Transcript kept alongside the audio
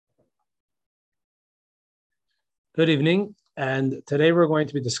Good evening. And today we're going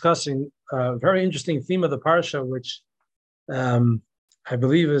to be discussing a very interesting theme of the Parsha, which um, I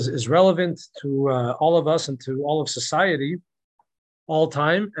believe is relevant to all of us and to all of society all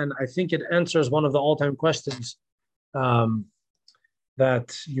time. And I think it answers one of the all time questions um,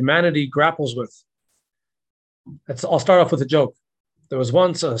 that humanity grapples with. I'll start off with a joke. There was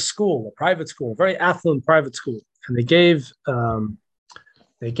once a school, a private school, a very affluent private school, and they gave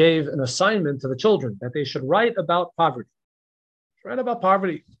an assignment to the children that they should write about poverty. Write about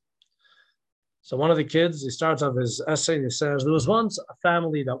poverty. So one of the kids, he starts off his essay and he says, there was once a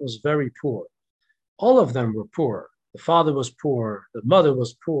family that was very poor. All of them were poor. The father was poor. The mother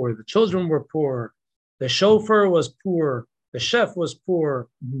was poor. The children were poor. The chauffeur was poor. The chef was poor.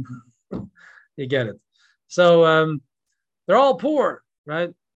 You get it. So they're all poor,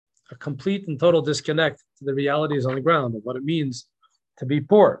 right? A complete and total disconnect to the realities on the ground of what it means to be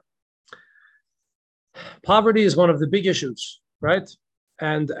poor. Poverty is one of the big issues, right?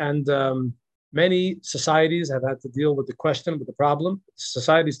 And many societies have had to deal with the question, with the problem.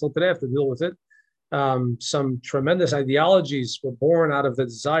 Societies still today have to deal with it. Some tremendous ideologies were born out of the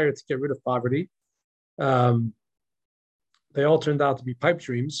desire to get rid of poverty. Um, they all turned out to be pipe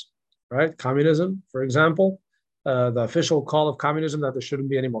dreams, right? Communism, for example, the official call of communism that there shouldn't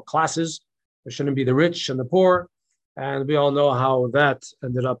be any more classes, there shouldn't be the rich and the poor, and we all know how that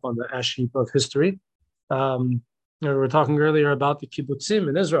ended up on the ash heap of history. We were talking earlier about the kibbutzim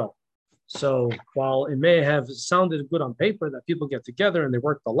in Israel. So while it may have sounded good on paper that people get together and they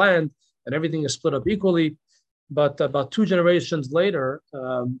work the land and everything is split up equally, but about two generations later,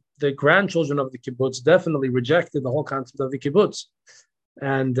 the grandchildren of the kibbutz definitely rejected the whole concept of the kibbutz.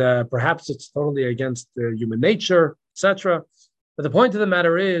 And perhaps it's totally against human nature, etc. But the point of the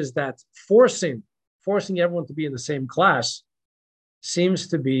matter is that forcing everyone to be in the same class seems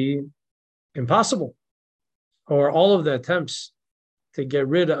to be impossible, or all of the attempts to get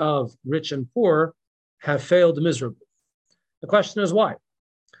rid of rich and poor have failed miserably. The question is why?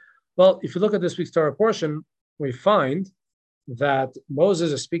 Well, if you look at this week's Torah portion, we find that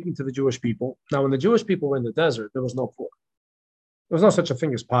Moses is speaking to the Jewish people. Now, when the Jewish people were in the desert, there was no poor. There was no such a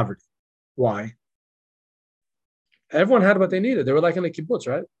thing as poverty. Why? Everyone had what they needed. They were like in a kibbutz,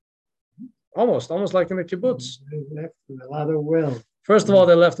 right? Almost like in a kibbutz. They left with a lot of wealth. First of all,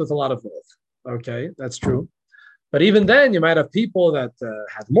 they're left with a lot of wealth. Okay, that's true. But even then, you might have people that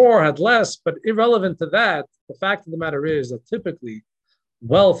had more, had less. But irrelevant to that, the fact of the matter is that typically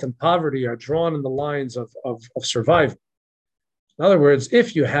wealth and poverty are drawn in the lines of survival. In other words,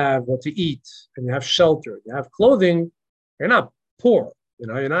 if you have what to eat and you have shelter, you have clothing, you're not poor.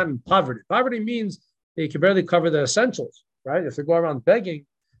 You're not in poverty. Poverty means that you can barely cover the essentials, right? You have to go around begging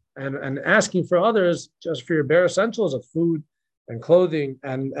and asking for others just for your bare essentials of food and clothing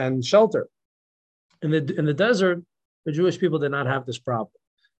and shelter. In the desert, the Jewish people did not have this problem.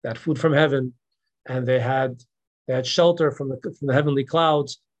 They had food from heaven, and they had shelter from the heavenly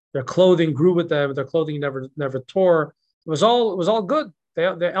clouds. Their clothing grew with them. Their clothing never tore. It was all good.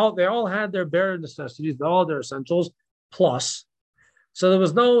 They all had their bare necessities, all their essentials plus. So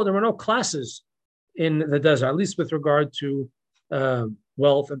there were no classes in the desert, at least with regard to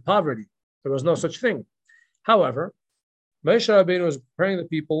wealth and poverty. There was no such thing. However, Moshe Rabbeinu was preparing the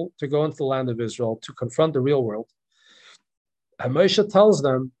people to go into the land of Israel to confront the real world. And Moshe tells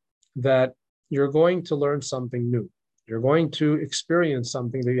them that you're going to learn something new. You're going to experience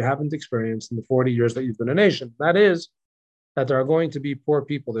something that you haven't experienced in the 40 years that you've been a nation. That is, that there are going to be poor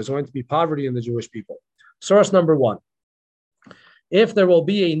people. There's going to be poverty in the Jewish people. Source number one, if there will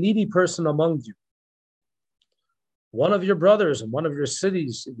be a needy person among you, one of your brothers in one of your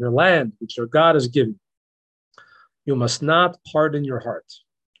cities, in your land, which your God has given, you must not harden your heart.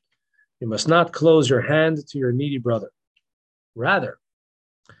 You must not close your hand to your needy brother. Rather,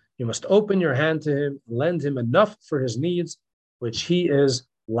 you must open your hand to him, lend him enough for his needs, which he is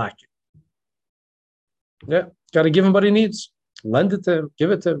lacking. Yeah, got to give him what he needs. Lend it to him,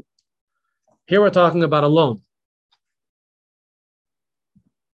 give it to him. Here we're talking about a loan.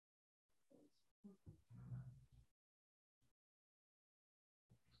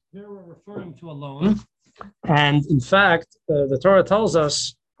 Here we're referring to a loan. And in fact, the Torah tells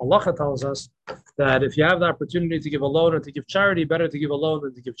us, Halacha tells us, that if you have the opportunity to give a loan or to give charity, better to give a loan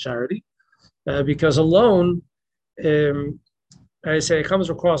than to give charity, because a loan, I say, it comes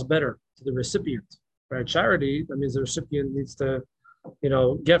across better to the recipient. Right? Charity, that means the recipient needs to,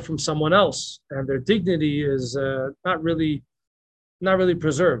 get from someone else, and their dignity is not really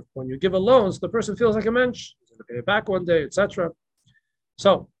preserved. When you give a loan, so the person feels like a mensch, he's going to pay it back one day, etc.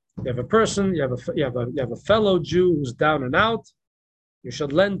 So you have a person, you have a fellow Jew who's down and out. You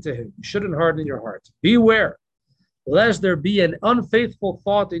should lend to him. You shouldn't harden your heart. Beware lest there be an unfaithful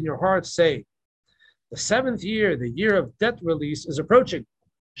thought in your heart, say, the seventh year, the year of debt release, is approaching.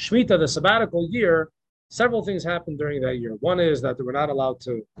 Shemitah, the sabbatical year, several things happened during that year. One is that they were not allowed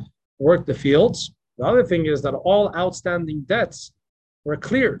to work the fields. The other thing is that all outstanding debts were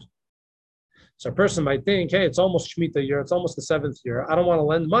cleared. So a person might think, hey, it's almost Shemitah year, it's almost the seventh year. I don't want to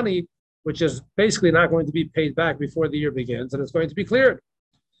lend money, which is basically not going to be paid back before the year begins, and it's going to be cleared.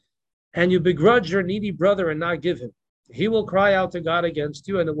 And you begrudge your needy brother and not give him. He will cry out to God against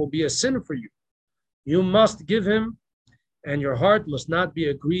you, and it will be a sin for you. You must give him, and your heart must not be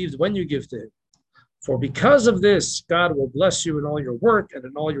aggrieved when you give to him. For because of this, God will bless you in all your work and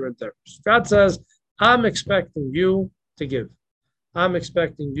in all your endeavors. God says, I'm expecting you to give. I'm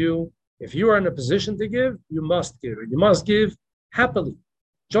expecting you, if you are in a position to give, you must give. And you must give happily,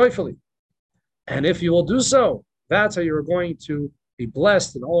 joyfully. And if you will do so, that's how you're going to be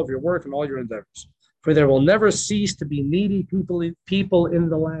blessed in all of your work and all your endeavors. For there will never cease to be needy people in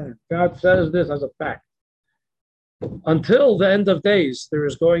the land. God says this as a fact. Until the end of days, there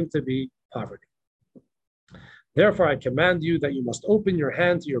is going to be poverty. Therefore, I command you that you must open your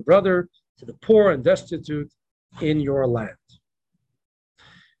hand to your brother, to the poor and destitute in your land.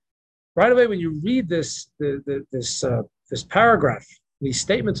 Right away, when you read this paragraph, these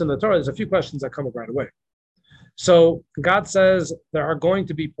statements in the Torah, there's a few questions that come up right away. So God says there are going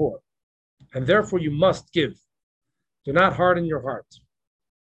to be poor, and therefore you must give. Do not harden your heart.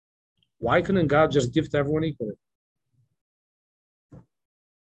 Why couldn't God just give to everyone equally?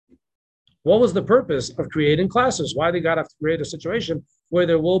 What was the purpose of creating classes? Why did God have to create a situation where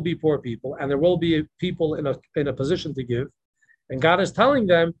there will be poor people and there will be people in a position to give? And God is telling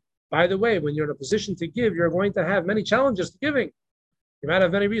them, by the way, when you're in a position to give, you're going to have many challenges to giving. You might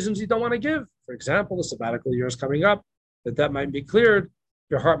have many reasons you don't want to give. For example, the sabbatical year is coming up, that debt might be cleared,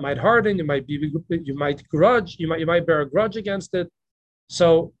 your heart might harden, you might bear a grudge against it.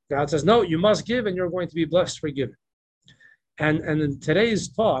 So God says, no, you must give, and you're going to be blessed for giving. And in today's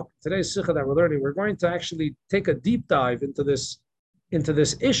talk, today's sikha that we're learning, we're going to actually take a deep dive into this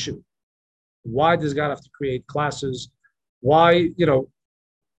issue. Why does God have to create classes? Why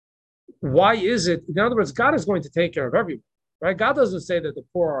is it? In other words, God is going to take care of everyone, right? God doesn't say that the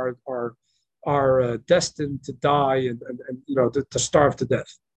poor are destined to die and to starve to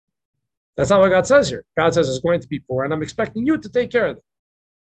death. That's not what God says here. God says it's going to be poor, and I'm expecting you to take care of them.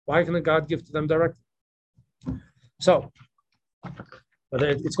 Why can't God give to them directly? So, but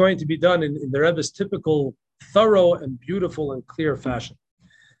it's going to be done in the Rebbe's typical, thorough, and beautiful and clear fashion.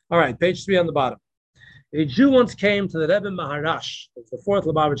 All right, page 3 on the bottom. A Jew once came to the Rebbe Maharash, the fourth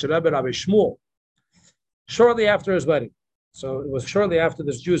Lubavitcher Rebbe, Rabbi Shmuel, shortly after his wedding. So it was shortly after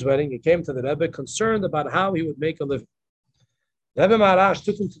this Jew's wedding, he came to the Rebbe concerned about how he would make a living. The Rebbe Maharash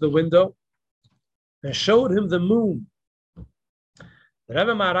took him to the window and showed him the moon. The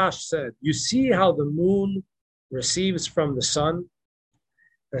Rebbe Maharash said, you see how the moon receives from the sun?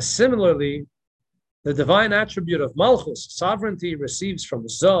 And similarly, the divine attribute of Malchus, sovereignty, receives from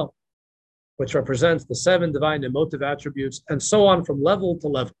Zah, which represents the 7 divine emotive attributes, and so on from level to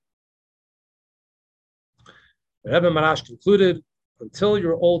level. The Rebbe Maharash concluded, until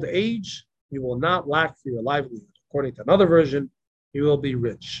your old age, you will not lack for your livelihood. According to another version, you will be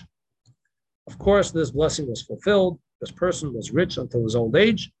rich. Of course, this blessing was fulfilled. This person was rich until his old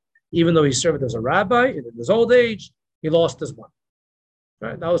age, even though he served as a rabbi, and in his old age, he lost his money.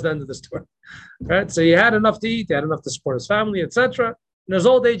 Right? That was the end of the story. Right? So he had enough to eat, he had enough to support his family, etc. In his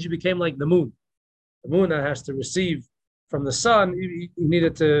old age, he became like the moon that has to receive from the sun. He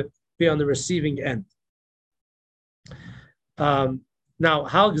needed to be on the receiving end. Now,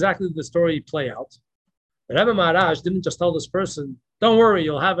 how exactly did the story play out? The Rebbe Maharash didn't just tell this person, don't worry,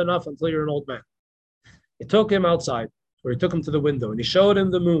 you'll have enough until you're an old man. He took him outside, or he took him to the window, and he showed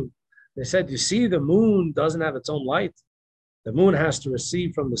him the moon. They said, you see, the moon doesn't have its own light. The moon has to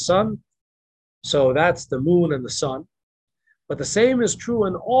receive from the sun. So that's the moon and the sun. But the same is true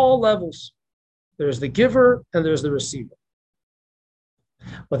in all levels. There's the giver and there's the receiver.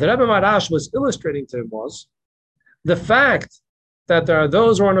 What the Rebbe Maharash was illustrating to him was the fact that there are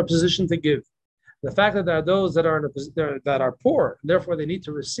those who are in a position to give, the fact that there are those that are that are poor, and therefore they need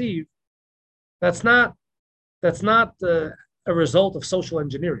to receive. That's not a result of social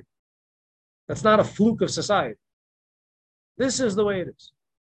engineering. That's not a fluke of society. This is the way it is.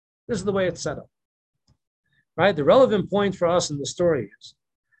 This is the way it's set up. Right? The relevant point for us in the story is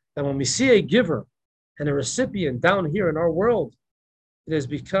that when we see a giver and a recipient down here in our world, it is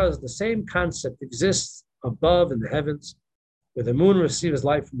because the same concept exists above in the heavens, where the moon receives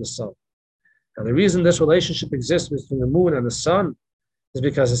light from the sun. And the reason this relationship exists between the moon and the sun is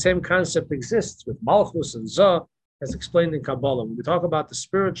because the same concept exists with Malchus and Zah as explained in Kabbalah. When we talk about the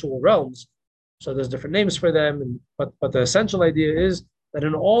spiritual realms, so there's different names for them, but the essential idea is that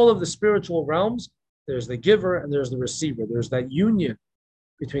in all of the spiritual realms, there's the giver and there's the receiver. There's that union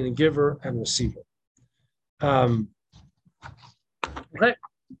between the giver and receiver. Okay.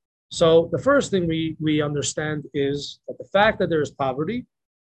 So the first thing we understand is that the fact that there is poverty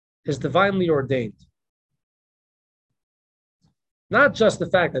is divinely ordained. Not just the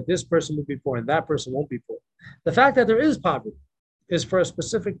fact that this person will be poor and that person won't be poor. The fact that there is poverty is for a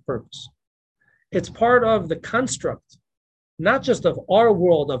specific purpose. It's part of the construct, not just of our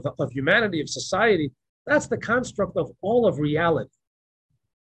world, of humanity, of society. That's the construct of all of reality.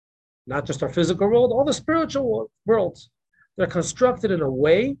 Not just our physical world, all the spiritual worlds. They're constructed in a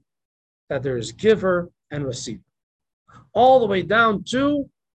way that there is giver and receiver. All the way down to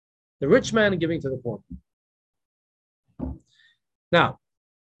the rich man giving to the poor. Now,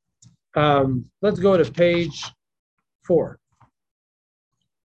 let's go to page 4.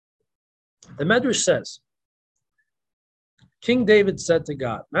 The Medrash says, King David said to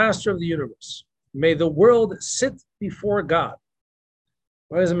God, Master of the universe, may the world sit before God.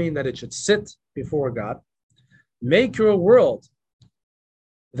 What does it mean that it should sit before God? Make your world,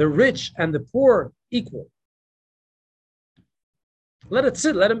 the rich and the poor, equal. Let it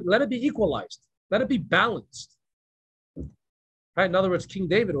sit, let it be equalized, let it be balanced. Right? In other words, King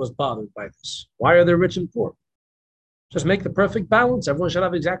David was bothered by this. Why are there rich and poor? Just make the perfect balance. Everyone should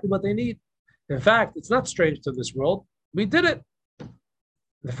have exactly what they need. In fact, it's not strange to this world. We did it.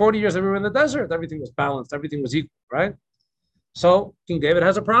 The 40 years that we were in the desert, everything was balanced, everything was equal, right? So King David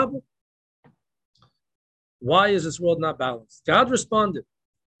has a problem. Why is this world not balanced? God responded,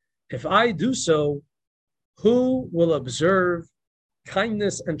 if I do so, who will observe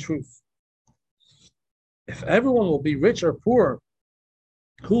kindness and truth? If everyone will be rich or poor,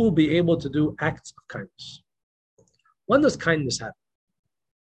 who will be able to do acts of kindness? When does kindness happen?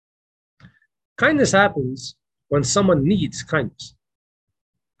 Kindness happens when someone needs kindness.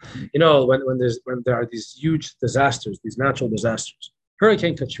 You know, when there are these huge disasters, these natural disasters,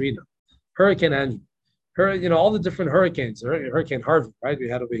 Hurricane Katrina, Hurricane Andrew, all the different hurricanes, Hurricane Harvey, right? We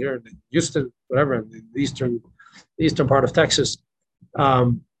had over here in Houston, whatever, in the eastern part of Texas.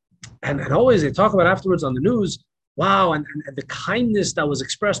 And always they talk about afterwards on the news, wow, and the kindness that was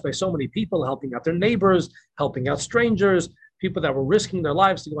expressed by so many people, helping out their neighbors, helping out strangers, people that were risking their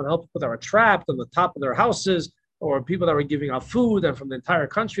lives to go and help people that were trapped on the top of their houses, or people that were giving out food. And from the entire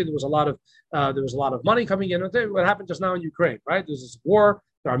country, there was a lot of money coming in. What happened just now in Ukraine, right? There's this war.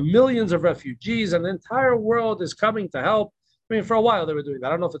 There are millions of refugees, and the entire world is coming to help. I mean, for a while they were doing that. I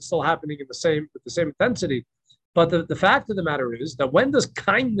don't know if it's still happening with the same intensity. But the fact of the matter is that when does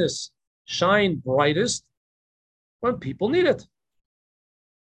kindness shine brightest? When people need it,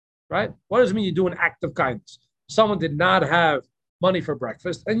 right? What does it mean you do an act of kindness? Someone did not have money for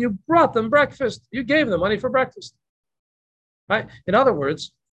breakfast, and you brought them breakfast. You gave them money for breakfast, right? In other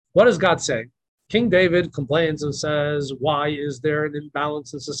words, what does God say? King David complains and says, why is there an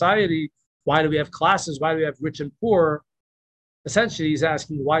imbalance in society? Why do we have classes? Why do we have rich and poor? Essentially, he's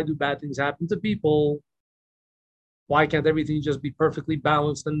asking, why do bad things happen to people? Why can't everything just be perfectly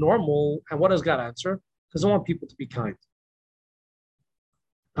balanced and normal? And what does God answer? Because I want people to be kind.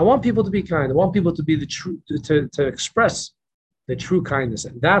 I want people to be kind. I want people to be the true, to express the true kindness.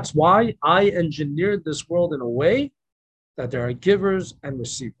 And that's why I engineered this world in a way that there are givers and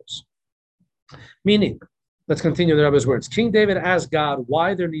receivers. Meaning, let's continue the Rebbe's words. King David asked God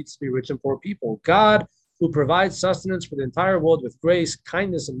why there needs to be rich and poor people. God, who provides sustenance for the entire world with grace,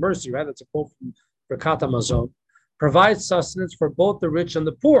 kindness, and mercy, right? That's a quote from Birkat HaMazon, provides sustenance for both the rich and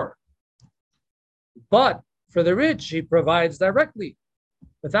the poor. But for the rich, he provides directly,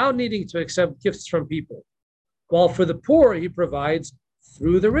 without needing to accept gifts from people. While for the poor, he provides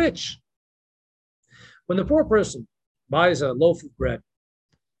through the rich. When the poor person buys a loaf of bread,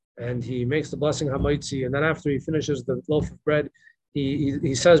 and he makes the blessing Hamaitzi, and then after he finishes the loaf of bread,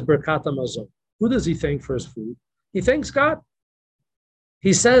 he says Birkat HaMazon. Who does he thank for his food? He thanks God.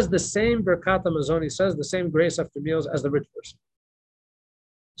 He says the same Birkat HaMazon, he says the same grace after meals as the rich person.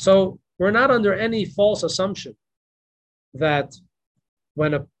 So we're not under any false assumption that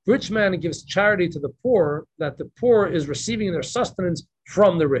when a rich man gives charity to the poor, that the poor is receiving their sustenance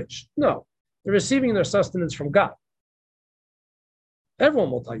from the rich. No, they're receiving their sustenance from God.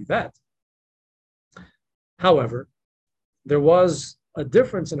 Everyone will tell you that. However, there was a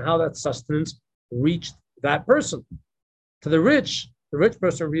difference in how that sustenance reached that person. To the rich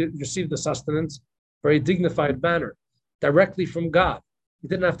person received the sustenance very dignified manner, directly from God. He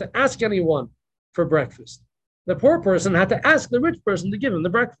didn't have to ask anyone for breakfast. The poor person had to ask the rich person to give him the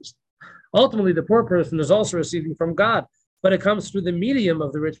breakfast. Ultimately, the poor person is also receiving from God, but it comes through the medium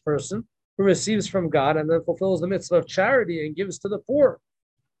of the rich person who receives from God and then fulfills the mitzvah of charity and gives to the poor.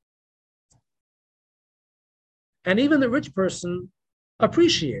 And even the rich person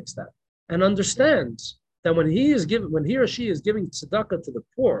appreciates that and understands that when he or she is giving tzedakah to the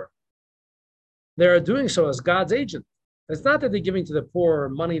poor, they are doing so as God's agent. It's not that they're giving to the poor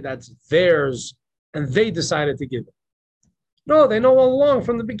money that's theirs and they decided to give it. No, they know all along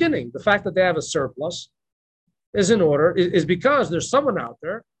from the beginning. The fact that they have a surplus is because there's someone out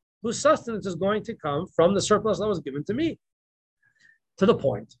there whose sustenance is going to come from the surplus that was given to me. To the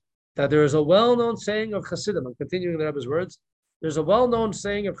point that there is a well-known saying of Hasidim, I'm continuing the Rebbe's words, there's a well-known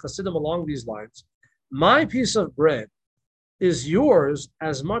saying of Hasidim along these lines, my piece of bread is yours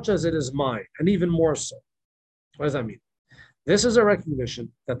as much as it is mine, and even more so. What does that mean? This is a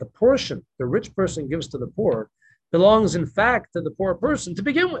recognition that the portion the rich person gives to the poor belongs in fact to the poor person to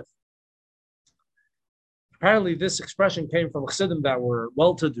begin with. Apparently this expression came from Chassidim that were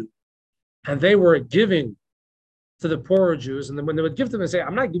well-to-do, and they were giving to the poorer Jews, and then when they would give them, they say,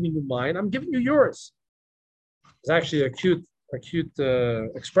 I'm not giving you mine, I'm giving you yours. It's actually a cute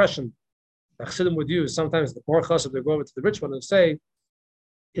expression that Chassidim would use. Sometimes the poor chassid would go over to the rich one and say,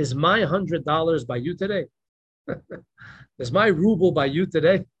 is my $100 by you today? Is my ruble by you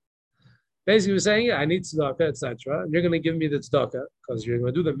today? Basically, we're saying, yeah, I need tzedakah, etc. And you're going to give me the tzedakah because you're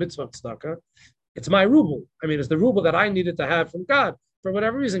going to do the mitzvah of tzedakah. It's my ruble. I mean, it's the ruble that I needed to have from God. For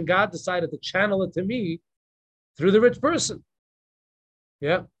whatever reason, God decided to channel it to me through the rich person.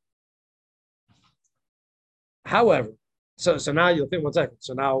 Yeah. However, so now you'll think, 1 second.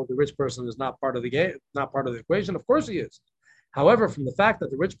 So now the rich person is not part of the game, not part of the equation. Of course he is. However, from the fact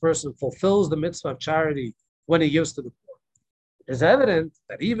that the rich person fulfills the mitzvah of charity when he gives to the poor, it is evident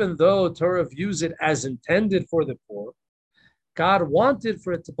that even though Torah views it as intended for the poor, God wanted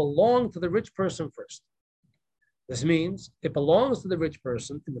for it to belong to the rich person first. This means it belongs to the rich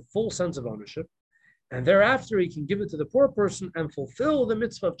person in the full sense of ownership, and thereafter he can give it to the poor person and fulfill the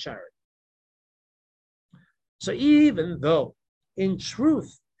mitzvah of charity. So even though, in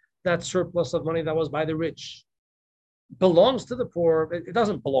truth, that surplus of money that was by the rich belongs to the poor, it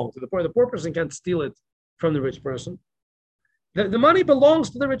doesn't belong to the poor. The poor person can't steal it from the rich person. The money belongs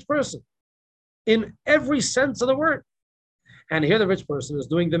to the rich person in every sense of the word. And here the rich person is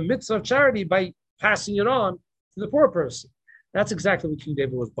doing the mitzvah of charity by passing it on to the poor person. That's exactly what King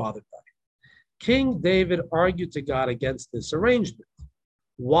David was bothered by. King David argued to God against this arrangement.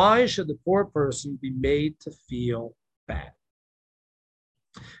 Why should the poor person be made to feel bad?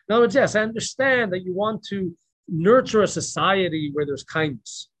 In other words, yes, I understand that you want to nurture a society where there's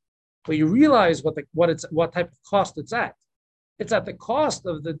kindness, but you realize what type of cost it's at. It's at the cost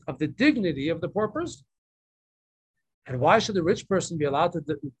of the dignity of the poor person. And why should the rich person be allowed to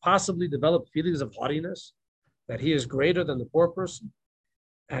possibly develop feelings of haughtiness, that he is greater than the poor person,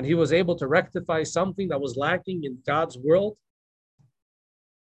 and he was able to rectify something that was lacking in God's world?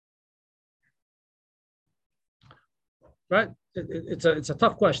 Right? It's a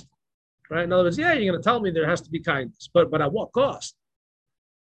tough question. Right? In other words, yeah, you're going to tell me there has to be kindness, but at what cost?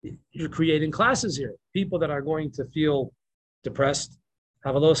 You're creating classes here, people that are going to feel depressed,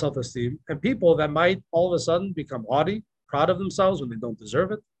 have a low self-esteem, and people that might all of a sudden become haughty, proud of themselves when they don't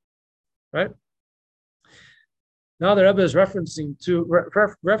deserve it, right? Now the Rebbe is referencing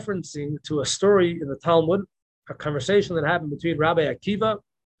to a story in the Talmud, a conversation that happened between Rabbi Akiva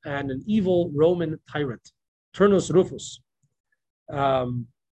and an evil Roman tyrant, Turnus Rufus.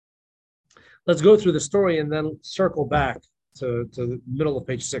 Let's go through the story and then circle back to the middle of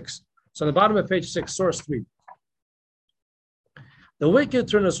page 6. So the bottom of page 6, source 3. The wicked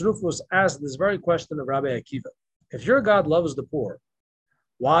Turnus Rufus asked this very question of Rabbi Akiva. If your God loves the poor,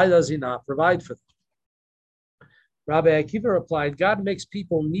 why does he not provide for them? Rabbi Akiva replied, God makes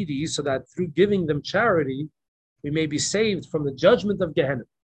people needy so that through giving them charity, we may be saved from the judgment of Gehenna.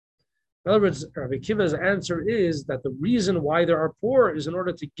 In other words, Rabbi Akiva's answer is that the reason why there are poor is in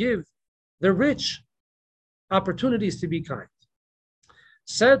order to give the rich opportunities to be kind.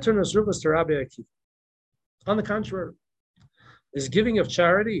 Said Turnus Rufus to Rabbi Akiva, on the contrary, this giving of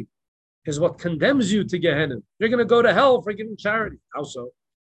charity is what condemns you to Gehenna. You're going to go to hell for giving charity. How so?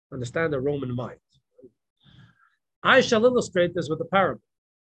 Understand the Roman mind. I shall illustrate this with a parable.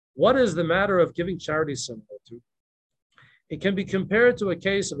 What is the matter of giving charity similar to? It can be compared to a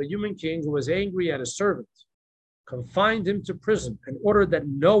case of a human king who was angry at his servant, confined him to prison, and ordered that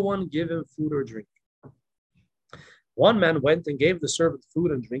no one give him food or drink. One man went and gave the servant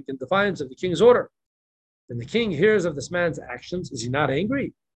food and drink in defiance of the king's order. When the king hears of this man's actions, is he not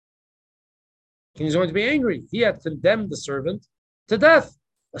angry? The king is going to be angry. He had condemned the servant to death.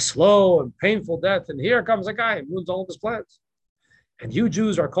 a slow and painful death. And here comes a guy and ruins all of his plans. And you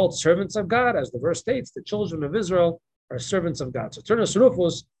Jews are called servants of God, as the verse states, the children of Israel are servants of God. So Turnus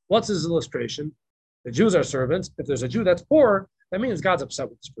Rufus, what's his illustration? The Jews are servants. If there's a Jew that's poor, that means God's upset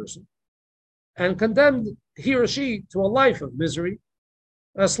with this person and condemned he or she to a life of misery,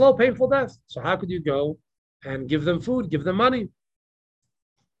 a slow, painful death. So how could you go and give them food, give them money?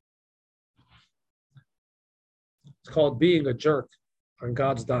 It's called being a jerk on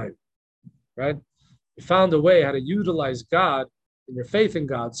God's dime, right? You found a way how to utilize God and your faith in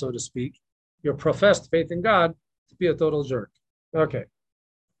God, so to speak, your professed faith in God, to be a total jerk. Okay.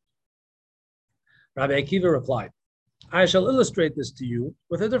 Rabbi Akiva replied, I shall illustrate this to you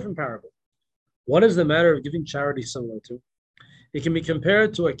with a different parable. What is the matter of giving charity similar to? It can be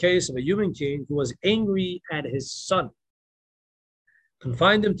compared to a case of a human king who was angry at his son,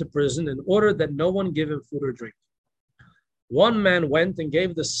 confined him to prison, and ordered that no one give him food or drink. One man went and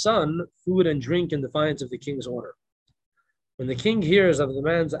gave the son food and drink in defiance of the king's order. When the king hears of the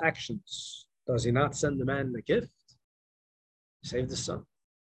man's actions, does he not send the man a gift? Save the son.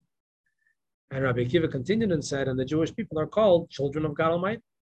 And Rabbi Akiva continued and said, and the Jewish people are called children of God Almighty.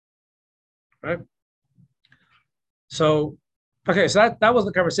 Right? So, okay, so that was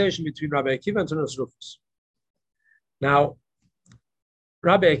the conversation between Rabbi Akiva and Turnus Rufus. Now,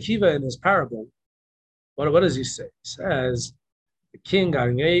 Rabbi Akiva in his parable, what does he say? He says, the king got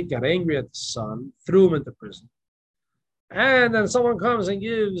angry at the son, threw him into prison. And then someone comes and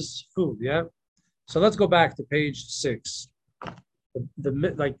gives food, yeah? So let's go back to page 6.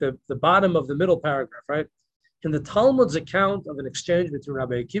 The bottom of the middle paragraph, right? In the Talmud's account of an exchange between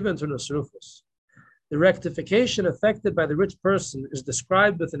Rabbi Akiva and Turnus Rufus, the rectification effected by the rich person is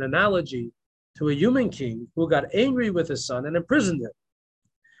described with an analogy to a human king who got angry with his son and imprisoned him.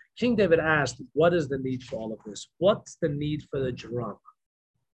 King David asked, what is the need for all of this? What's the need for the drama?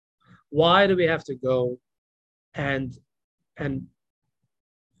 Why do we have to go and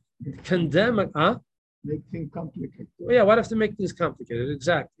condemn, Make things complicated. Well, yeah, why do I have to make things complicated?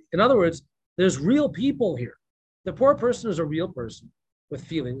 Exactly. In other words, there's real people here. The poor person is a real person with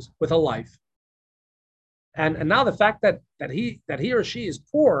feelings, with a life. And now the fact that he or she is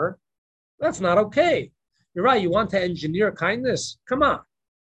poor, that's not okay. You're right. You want to engineer kindness? Come on.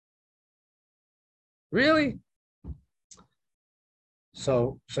 Really?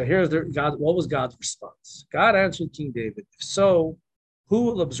 So here's God. What was God's response? God answered King David, if so, who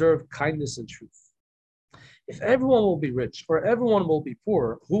will observe kindness and truth? If everyone will be rich or everyone will be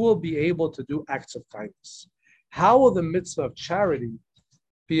poor, who will be able to do acts of kindness? How will the mitzvah of charity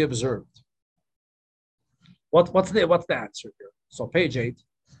be observed? What's the answer here? So page 8.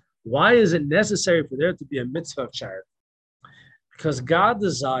 Why is it necessary for there to be a mitzvah of charity? Because God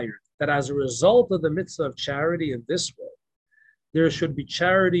desired that as a result of the mitzvah of charity in this world, there should be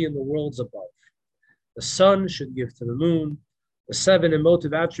charity in the worlds above. The sun should give to the moon. The 7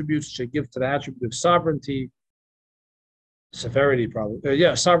 emotive attributes should give to the attribute of sovereignty, severity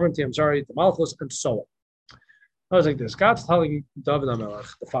probably. Sovereignty, the Malchus, and so on. I was like this. God's telling David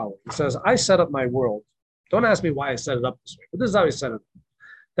HaMelech the following. He says, I set up my world. Don't ask me why I set it up this way, but this is how he set it up.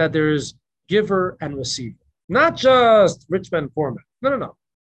 That there is giver and receiver. Not just rich men, poor men. No.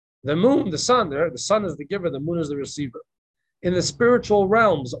 The moon, the sun, the sun is the giver, the moon is the receiver. In the spiritual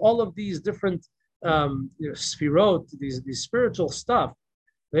realms, all of these different sphirot, these spiritual stuff,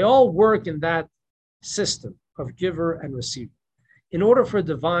 they all work in that system of giver and receiver. In order for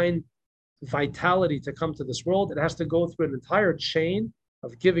divine vitality to come to this world, it has to go through an entire chain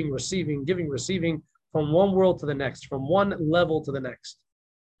of giving, receiving, from one world to the next, from one level to the next.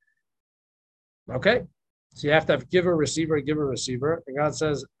 Okay? So you have to have giver, receiver. And God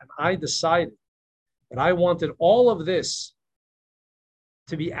says, and I decided that I wanted all of this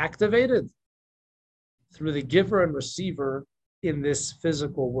to be activated through the giver and receiver in this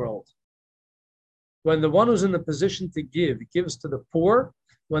physical world. When the one who's in the position to give gives to the poor,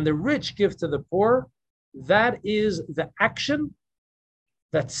 when the rich give to the poor, that is the action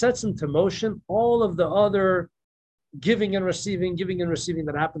that sets into motion all of the other giving and receiving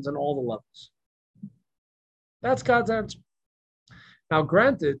that happens on all the levels. That's God's answer. Now,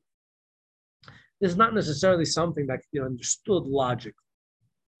 granted, this is not necessarily something that can be understood logically.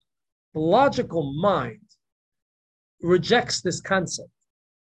 The logical mind rejects this concept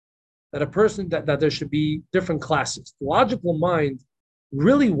that a person that there should be different classes. The logical mind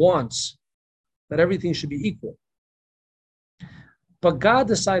really wants that everything should be equal. But God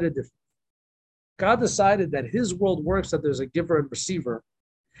decided different. God decided that his world works, that there's a giver and receiver,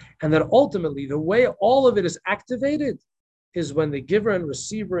 and that ultimately the way all of it is activated is when the giver and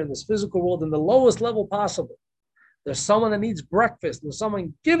receiver in this physical world, in the lowest level possible, there's someone that needs breakfast, and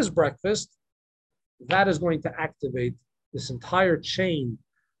someone gives breakfast, that is going to activate this entire chain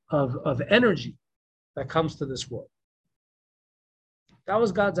of energy that comes to this world. That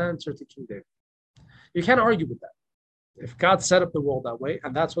was God's answer to King David. You can't argue with that. If God set up the world that way,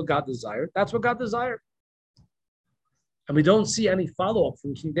 and that's what God desired, that's what God desired. And we don't see any follow-up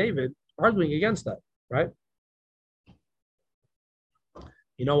from King David arguing against that, right?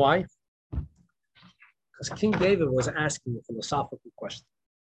 You know why? Because King David was asking a philosophical question.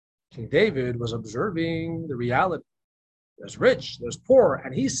 King David was observing the reality. There's rich, there's poor.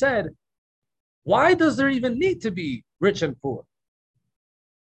 And he said, why does there even need to be rich and poor?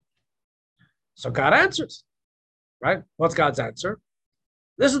 So God answers, right? What's God's answer?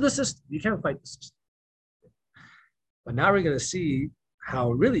 This is the system. You can't fight the system. But now we're going to see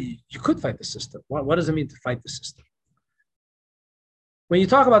how really you could fight the system. What does it mean to fight the system? When you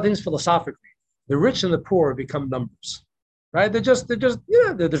talk about things philosophically, the rich and the poor become numbers, right?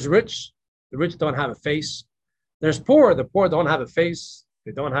 There's rich. The rich don't have a face. There's poor. The poor don't have a face.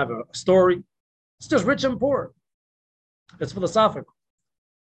 They don't have a story. It's just rich and poor. It's philosophical.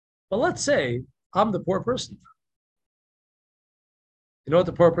 But let's say I'm the poor person. You know what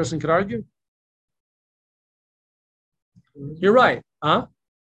the poor person could argue? You're right, huh?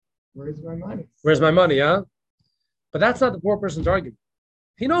 Where's my money? Where's my money, huh? But that's not the poor person's argument.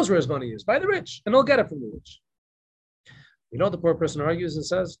 He knows where his money is, by the rich, and he'll get it from the rich. You know what the poor person argues and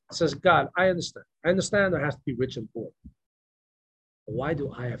says? It says, God, I understand. I understand there has to be rich and poor. But why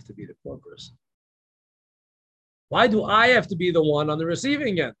do I have to be the poor person? Why do I have to be the one on the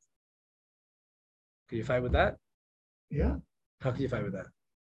receiving end? Can you fight with that? Yeah. How can you fight with that?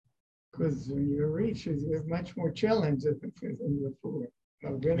 Because when you're rich, there's much more challenge than you're poor.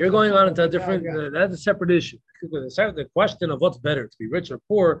 You're going on into a different, that's a separate issue. The question of what's better, to be rich or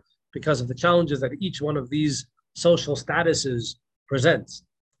poor, because of the challenges that each one of these social statuses presents.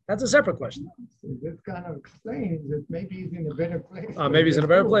 That's a separate question. So this kind of explains that maybe he's in a better place. Maybe he's in a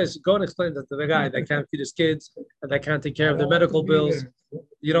better place. Go and explain that to the guy that can't feed his kids and that can't take care of their medical bills.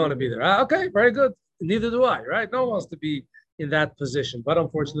 You don't want to be there. Okay, very good. Neither do I, right? No one wants to be in that position. But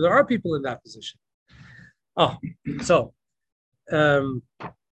unfortunately, there are people in that position.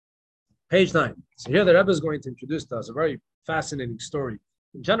 Page 9. So here the Rebbe is going to introduce to us a very fascinating story.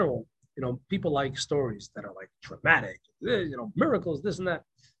 In general, people like stories that are like dramatic, miracles, this and that.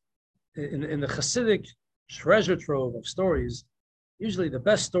 In the Hasidic treasure trove of stories, usually the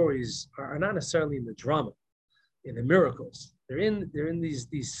best stories are not necessarily in the drama, in the miracles. They're in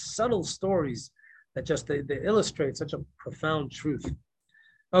these subtle stories that just they illustrate such a profound truth.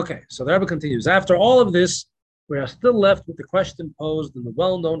 Okay, so the Rebbe continues. After all of this, we are still left with the question posed in the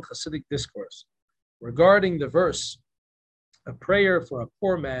well-known Hasidic discourse regarding the verse, a prayer for a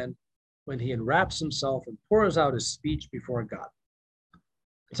poor man when he enwraps himself and pours out his speech before God.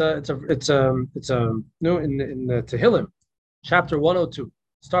 In the Tehillim, chapter 102,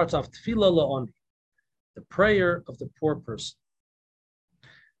 starts off Tefillah La'oni, the prayer of the poor person.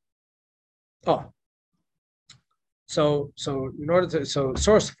 So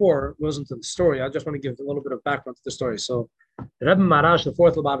source 4 goes into the story. I just want to give a little bit of background to the story. So the Rebbe Maharash, the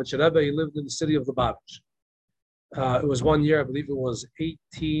fourth Lubavitcher Rebbe, he lived in the city of Lubavitch. It was one year, I believe it was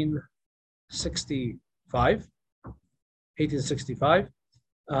 1865. He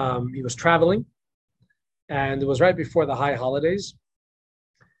was traveling, and it was right before the high holidays.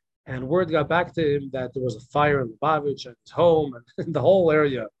 And word got back to him that there was a fire in Lubavitch at his home, and the whole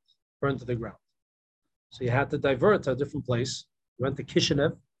area burned to the ground. So he had to divert to a different place. He went to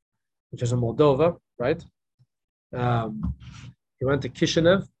Kishinev, which is in Moldova, right? He went to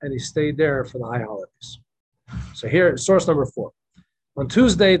Kishinev and he stayed there for the high holidays. So here, source number 4. On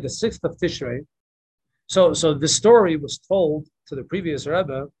Tuesday, the 6th of Tishrei, so this story was told to the previous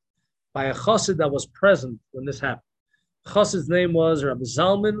Rebbe by a chassid that was present when this happened. Chassid's name was Rabbi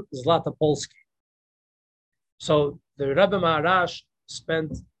Zalman Zlatopolsky. So the Rebbe Maharash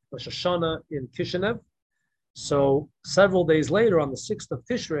spent Rosh Hashanah in Kishinev. So several days later, on the 6th of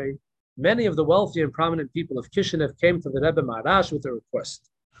Tishrei, many of the wealthy and prominent people of Kishinev came to the Rebbe Maharash with a request.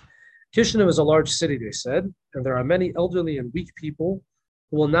 Kishinev is a large city, they said, and there are many elderly and weak people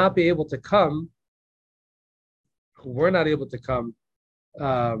who will not be able to come, who were not able to come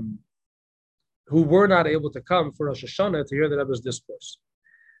for Rosh Hashanah to hear the Rebbe's discourse.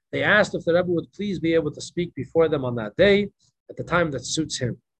 They asked if the Rebbe would please be able to speak before them on that day at the time that suits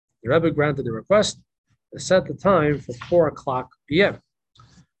him. The Rebbe granted the request and set the time for 4:00 p.m.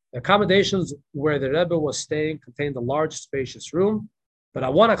 The accommodations where the Rebbe was staying contained a large, spacious room, but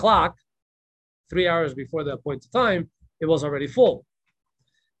at 1:00, 3 hours before the appointed time, it was already full.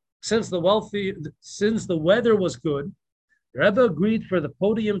 Since the weather was good, the Rebbe agreed for the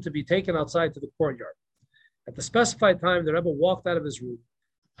podium to be taken outside to the courtyard. At the specified time, the Rebbe walked out of his room,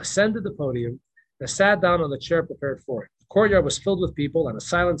 ascended the podium, and sat down on the chair prepared for it. The courtyard was filled with people, and a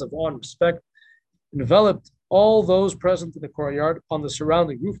silence of awe and respect enveloped all those present in the courtyard, on the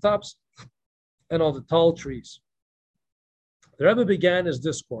surrounding rooftops, and on the tall trees. The Rebbe began his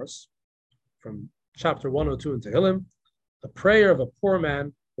discourse from chapter 102 in Tehillim, a prayer of a poor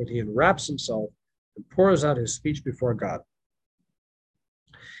man when he enwraps himself and pours out his speech before God.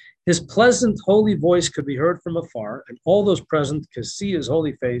 His pleasant, holy voice could be heard from afar, and all those present could see his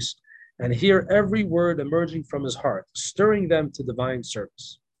holy face and hear every word emerging from his heart, stirring them to divine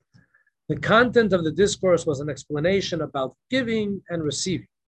service. The content of the discourse was an explanation about giving and receiving,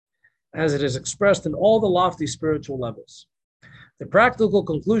 as it is expressed in all the lofty spiritual levels. The practical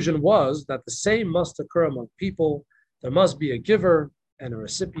conclusion was that the same must occur among people. There must be a giver and a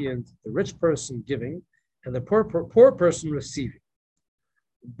recipient, the rich person giving and the poor person receiving.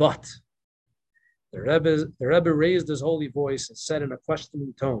 But the Rebbe raised his holy voice and said in a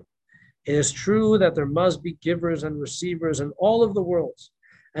questioning tone, "It is true that there must be givers and receivers in all of the worlds,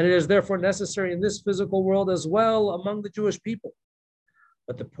 and it is therefore necessary in this physical world as well among the Jewish people.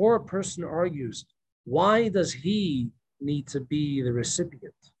 But the poor person argues, why does he need to be the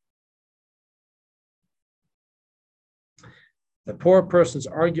recipient?" The poor person's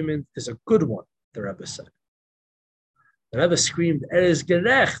argument is a good one, the Rebbe said. The Rebbe screamed, is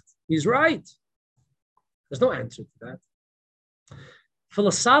gerecht. He's right. There's no answer to that.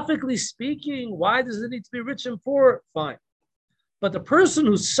 Philosophically speaking, why does it need to be rich and poor? Fine. But the person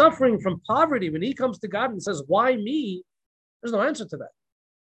who's suffering from poverty, when he comes to God and says, why me? There's no answer to that.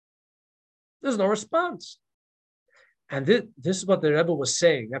 There's no response. And this is what the Rebbe was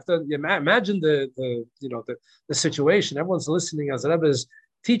saying. After imagine the situation. Everyone's listening as the Rebbe is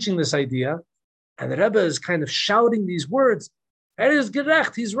teaching this idea, and the Rebbe is kind of shouting these words. Is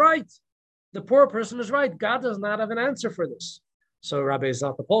gerecht. He's right. The poor person is right. God does not have an answer for this. So Rabbi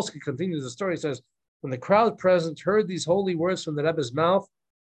Zlatopolsky continues the story. He says, when the crowd present heard these holy words from the Rebbe's mouth,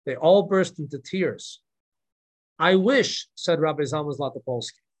 they all burst into tears. I wish, said Rabbi Zalman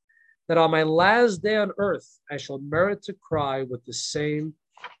Zlatopolsky, that on my last day on earth, I shall merit to cry with the same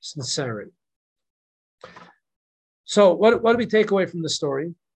sincerity. So what do we take away from the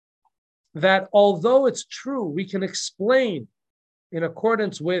story? That although it's true, we can explain in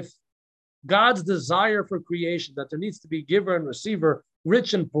accordance with God's desire for creation, that there needs to be giver and receiver,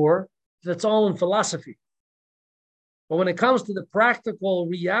 rich and poor, that's all in philosophy. But when it comes to the practical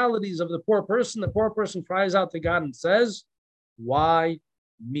realities of the poor person cries out to God and says, why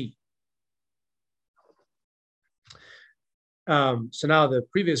me? So now the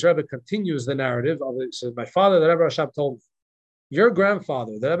previous Rebbe continues the narrative of it. So my father, the Rebbe Rashab, told me, your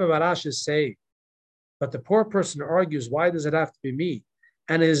grandfather, the Rebbe Marash, is saying, but the poor person argues, why does it have to be me?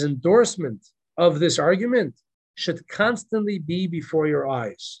 And his endorsement of this argument should constantly be before your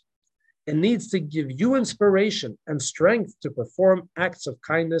eyes. It needs to give you inspiration and strength to perform acts of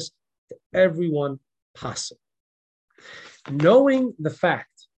kindness to everyone possible. Knowing the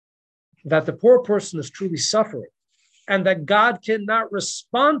fact that the poor person is truly suffering and that God cannot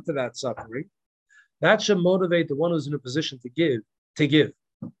respond to that suffering, that should motivate the one who's in a position to give.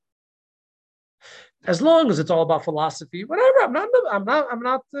 As long as it's all about philosophy, whatever, I'm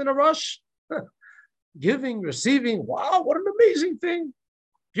not in a rush. Giving, receiving, wow, what an amazing thing.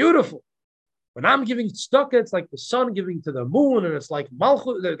 Beautiful. When I'm giving tzedakah, it's like the sun giving to the moon, and it's like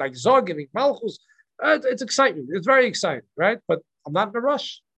Malchus, like Zog giving Malchus. It's exciting. It's very exciting, right? But I'm not in a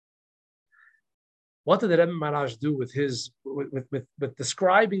rush. What did the Rebbe Marash do with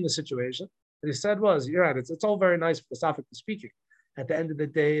describing the situation? What he said was, you're right, it's all very nice philosophically speaking. At the end of the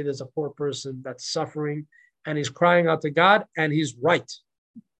day, there's a poor person that's suffering and he's crying out to God, and he's right.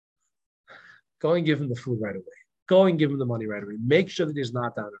 Go and give him the food right away. Go and give him the money right away. Make sure that he's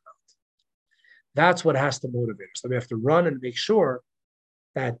not down and out. That's what has to motivate us. So we have to run and make sure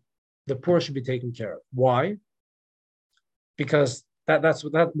that the poor should be taken care of. Why? Because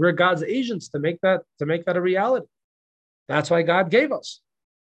we're God's agents to make that a reality. That's why God gave us.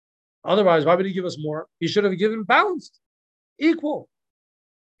 Otherwise, why would he give us more? He should have given balanced, equal.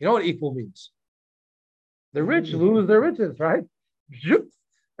 You know what equal means? The rich lose their riches, right?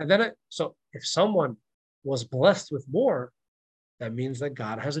 And then, so if someone was blessed with more, that means that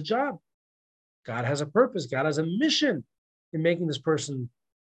God has a job. God has a purpose. God has a mission in making this person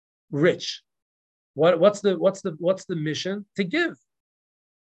rich. What's the mission? To give.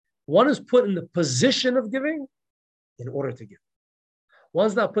 One is put in the position of giving in order to give.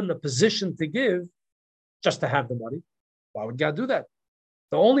 One's not put in a position to give just to have the money. Why would God do that?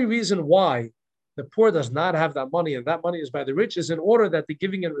 The only reason why the poor does not have that money, and that money is by the rich, is in order that the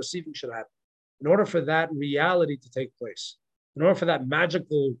giving and receiving should happen. In order for that reality to take place, in order for that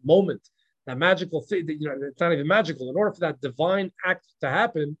magical moment, that magical thing, it's not even magical, in order for that divine act to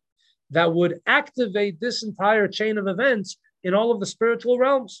happen, that would activate this entire chain of events in all of the spiritual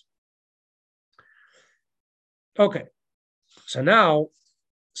realms. Okay, so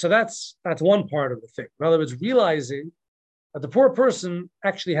that's one part of the thing. In other words, realizing that the poor person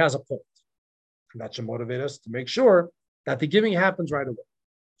actually has a point. And that should motivate us to make sure that the giving happens right away.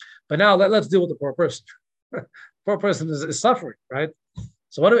 But now let's deal with the poor person. Poor person is suffering, right?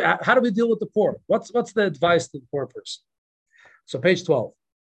 So how do we deal with the poor? What's the advice to the poor person? So page 12.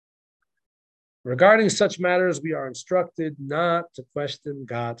 Regarding such matters, we are instructed not to question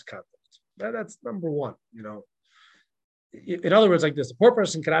God's conduct. That's number one. In other words, like this, the poor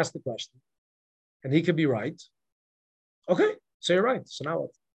person could ask the question, and he could be right. Okay, so you're right. So now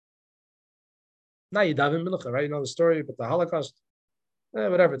what? Now you daven mincha, right? You know the story about the Holocaust.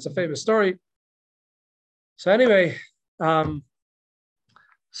 Whatever, it's a famous story. So anyway,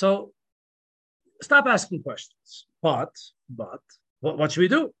 so stop asking questions. But what should we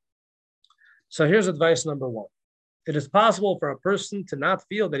do? So here's advice number one. It is possible for a person to not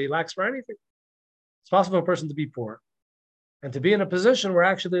feel that he lacks for anything. It's possible for a person to be poor and to be in a position where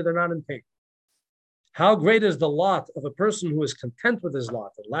actually they're not in pain. How great is the lot of a person who is content with his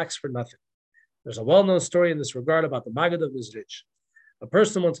lot and lacks for nothing? There's a well-known story in this regard about the Maggid of Mizrich. A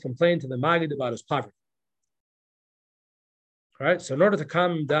person once complained to the Maggid about his poverty. All right, so in order to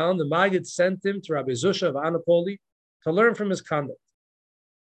calm him down, the Maggid sent him to Rabbi Zusha of Anapoli to learn from his conduct.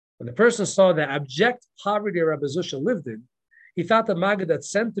 When the person saw the abject poverty Rabbi Zusha lived in, he thought the Maggid had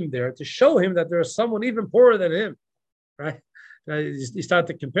sent him there to show him that there is someone even poorer than him. Right? He started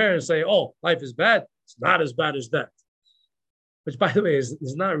to compare and say, "Oh, life is bad. It's not as bad as that." Which, by the way,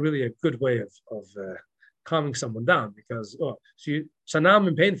 is not really a good way of calming someone down, because so now I'm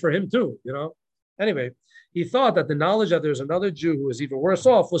in pain for him too. Anyway, he thought that the knowledge that there's another Jew who is even worse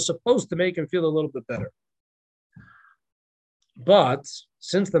off was supposed to make him feel a little bit better. But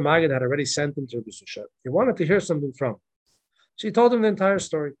since the Maggid had already sent him to Rabbi Zusha, he wanted to hear something from him. So he told him the entire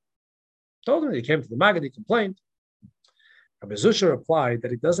story. Told him that he came to the Maggid, he complained. Rabbi Zusha replied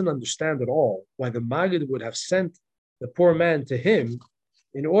that he doesn't understand at all why the Maggid would have sent the poor man to him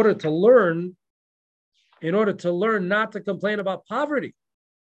in order to learn not to complain about poverty.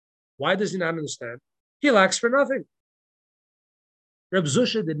 Why does he not understand? He lacks for nothing. Rabbi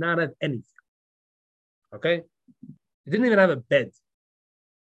Zusha did not have anything. Okay? He didn't even have a bed.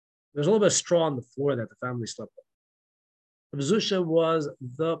 There was a little bit of straw on the floor that the family slept on. Rabbi Zusha was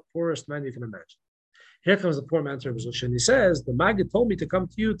the poorest man you can imagine. Here comes the poor man to Rabbi Zusha, and he says, the Maggid told me to come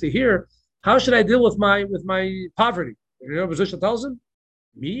to you to hear, how should I deal with my poverty? And Rabbi Zusha tells him,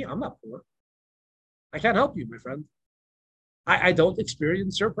 me, I'm not poor. I can't help you, my friend. I don't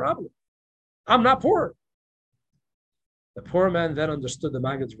experience your problem. I'm not poor. The poor man then understood the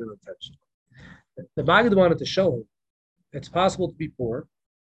Maggid's real intention. The Maggid wanted to show him it's possible to be poor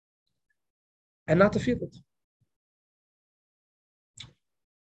and not to feel it.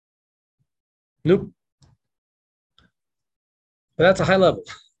 Nope. But that's a high level.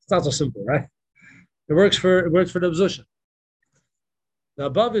 It's not so simple, right? It works for the Rabbi Zusha. The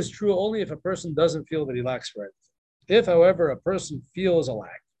above is true only if a person doesn't feel that he lacks for anything. If, however, a person feels a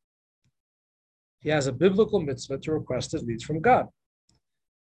lack, he has a biblical mitzvah to request his needs from God.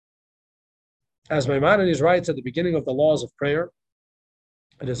 As Maimonides writes at the beginning of the laws of prayer,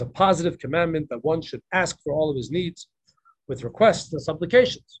 it is a positive commandment that one should ask for all of his needs with requests and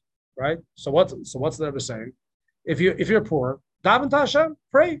supplications. Right? So what's the Rebbe saying? If you're poor, daven to Hashem,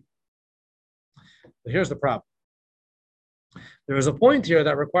 pray. But here's the problem. There is a point here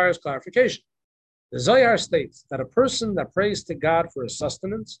that requires clarification. The Zohar states that a person that prays to God for his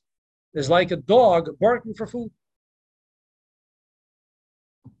sustenance is like a dog barking for food.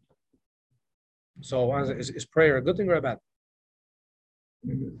 So is prayer a good thing or a bad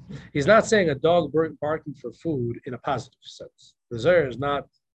thing? He's not saying a dog barking for food in a positive sense. The Zohar is not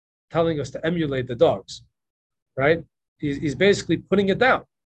telling us to emulate the dogs, right? He's basically putting it down.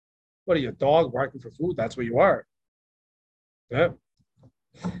 What are you, a dog barking for food? That's what you are. Yeah.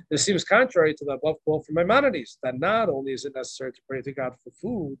 This seems contrary to the above quote from Maimonides, that not only is it necessary to pray to God for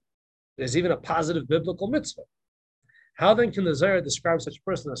food, there's even a positive biblical mitzvah. How then can the Zohar describe such a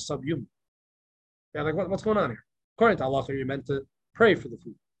person as subhuman? Yeah, like what's going on here? According to Allah, you're meant to pray for the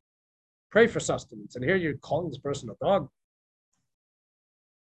food, pray for sustenance, and here you're calling this person a dog.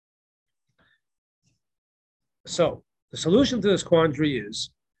 So the solution to this quandary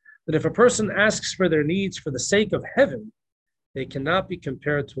is that if a person asks for their needs for the sake of heaven, They cannot be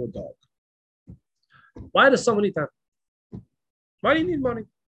compared to a dog. Why does someone need to have? Why do you need money?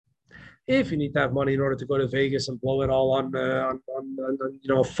 If you need to have money in order to go to Vegas and blow it all on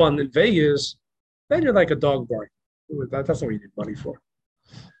fun in Vegas, then you're like a dog bark. That's not what you need money for.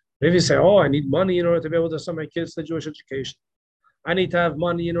 If you say, "Oh, I need money in order to be able to send my kids to Jewish education. I need to have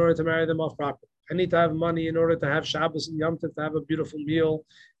money in order to marry them off property. I need to have money in order to have Shabbos and Yom Tov, to have a beautiful meal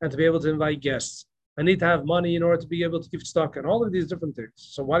and to be able to invite guests. I need to have money in order to be able to give stock and all of these different things."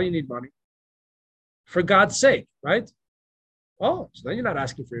 So why do you need money? For God's sake, right? Oh, so then you're not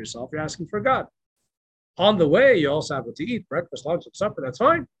asking for yourself, you're asking for God. On the way, you also have what to eat, breakfast, lunch, and supper, that's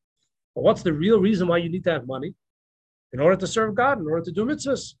fine. But what's the real reason why you need to have money? In order to serve God, in order to do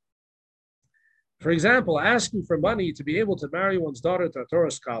mitzvahs. For example, asking for money to be able to marry one's daughter to a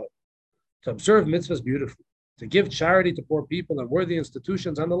Torah scholar, to observe mitzvahs beautifully, to give charity to poor people and worthy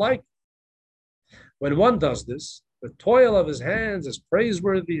institutions and the like. When one does this, the toil of his hands is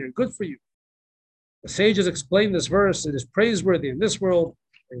praiseworthy and good for you. The sages explain this verse: it is praiseworthy in this world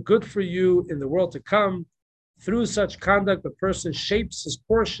and good for you in the world to come. Through such conduct, the person shapes his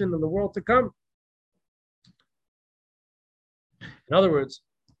portion in the world to come. In other words,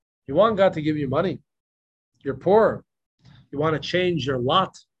 you want God to give you money, you're poor, you want to change your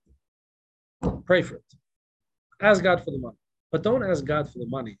lot, pray for it. Ask God for the money. But don't ask God for the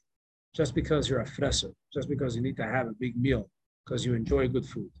money just because you're a fresser, just because you need to have a big meal, because you enjoy good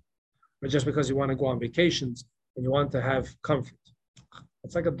food, or just because you want to go on vacations and you want to have comfort.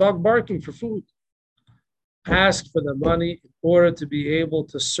 It's like a dog barking for food. Ask for the money in order to be able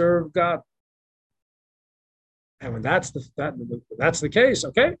to serve God. And when that's the case,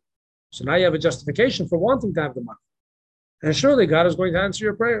 okay, so now you have a justification for wanting to have the money. And surely God is going to answer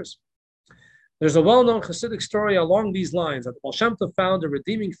your prayers. There's a well-known Hasidic story along these lines that the Baal Shem Tov found a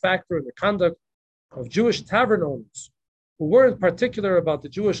redeeming factor in the conduct of Jewish tavern owners who weren't particular about the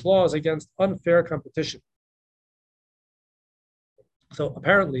Jewish laws against unfair competition. So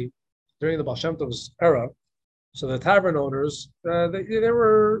apparently, during the Baal Shem Tov's era, so the tavern owners, they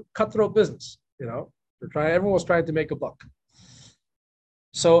were cutthroat business, everyone was trying to make a buck.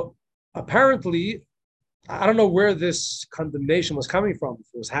 So apparently, I don't know where this condemnation was coming from. If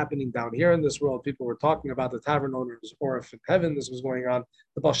it was happening down here in this world, people were talking about the tavern owners, or if in heaven this was going on.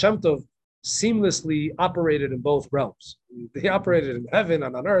 The Baal Shem Tov seamlessly operated in both realms. He operated in heaven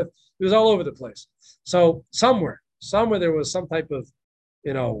and on earth. He was all over the place. So somewhere there was some type of,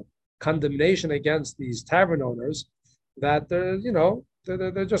 condemnation against these tavern owners that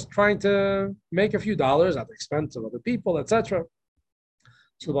they're just trying to make a few dollars at the expense of other people, etc.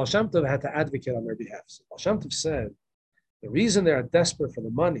 So the Baal Shem Tov had to advocate on their behalf. So Baal Shem Tov said, the reason they are desperate for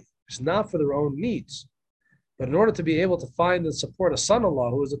the money is not for their own needs, but in order to be able to find and support a son-in-law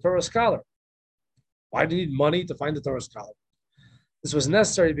who is a Torah scholar. Why do you need money to find a Torah scholar? This was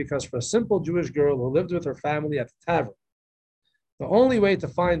necessary because for a simple Jewish girl who lived with her family at the tavern, the only way to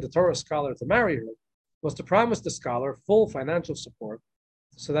find the Torah scholar to marry her was to promise the scholar full financial support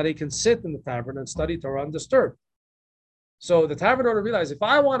so that he can sit in the tavern and study Torah undisturbed. So the tavern owner realized, if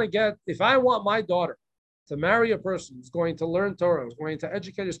I want my daughter to marry a person who's going to learn Torah, who's going to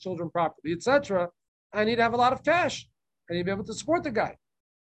educate his children properly, etc., I need to have a lot of cash. I need to be able to support the guy.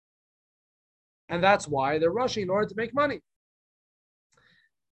 And that's why they're rushing in order to make money.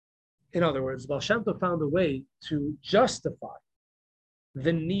 In other words, Baal Shem Tov found a way to justify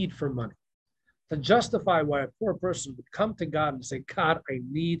the need for money, to justify why a poor person would come to God and say, God, I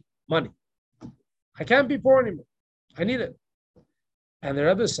need money. I can't be poor anymore. I need it. And the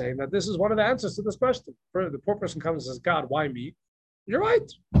Rebbe is saying that this is one of the answers to this question. The poor person comes and says, God, why me? You're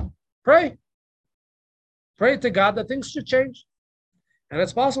right. Pray. Pray to God that things should change. And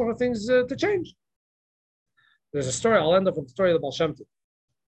it's possible for things to change. There's a story, I'll end up with the story of the Baal Shem Tov.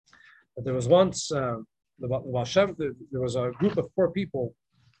 There was once, the Baal Shem Tov, there was a group of poor people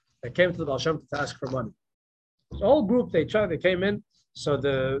that came to the Baal Shem Tov to ask for money. The whole group, they came in. So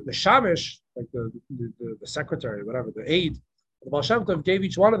the shamish, like the secretary, whatever, the aide, the Baal Shem Tov gave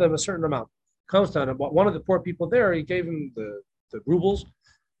each one of them a certain amount. Comes down, and one of the poor people there, he gave him the rubles.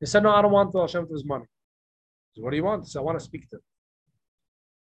 He said, no, I don't want the Baal Shem Tov's money. He said, what do you want? He said, I want to speak to him.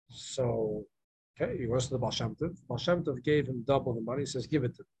 So, okay, he goes to the Baal Shem Tov. Baal Shem Tov gave him double the money. He says, give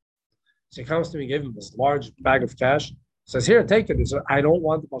it to him. So he comes to me, gave him this large bag of cash. He says, here, take it. He said, I don't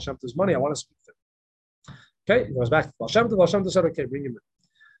want the Baal Shem Tov's money. I want to speak to him. Okay, he goes back to Baal Shem Tov. Baal Shem Tov said, okay, bring him in.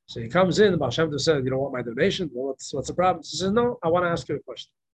 So he comes in, Baal Shem Tov said, you don't want my donation? Well, what's the problem? He says, no, I want to ask you a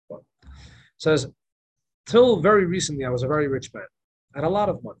question. Well, says, till very recently, I was a very rich man. I had a lot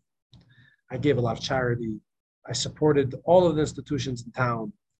of money. I gave a lot of charity. I supported all of the institutions in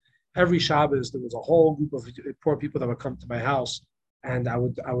town. Every Shabbos, there was a whole group of poor people that would come to my house, and I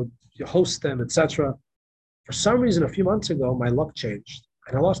would host them, etc. For some reason, a few months ago, my luck changed,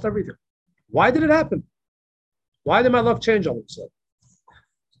 and I lost everything. Why did it happen? Why did my luck change all of a sudden?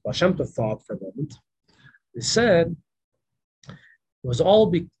 Hashem thought for a moment. He said, it's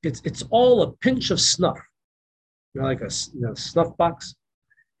all a pinch of snuff. Like a snuff box.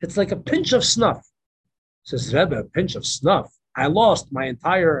 It's like a pinch of snuff. Says Rebbe, a pinch of snuff. I lost my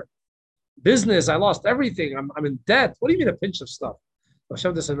entire business. I lost everything. I'm in debt. What do you mean a pinch of snuff?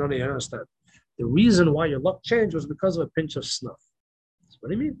 Hashem said, no, you understand. The reason why your luck changed was because of a pinch of snuff. So what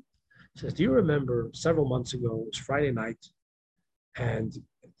do you mean? He says, do you remember several months ago, it was Friday night, and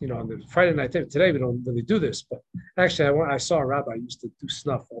on the Friday night, today we don't really do this, but actually I saw a rabbi used to do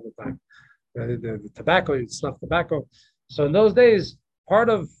snuff all the time. The tobacco, you'd snuff tobacco. So in those days, part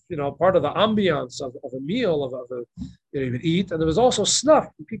of the ambiance of a meal you would eat, and there was also snuff.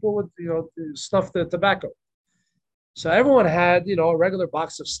 People would snuff the tobacco. So everyone had a regular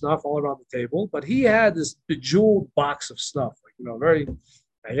box of snuff all around the table, but he had this bejeweled box of snuff, very,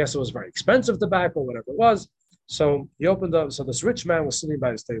 I guess it was very expensive tobacco, whatever it was. So he opened up. So this rich man was sitting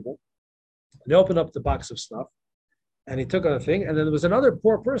by his table, and he opened up the box of snuff, and he took a thing. And then there was another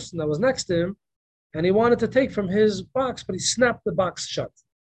poor person that was next to him, and he wanted to take from his box, but he snapped the box shut.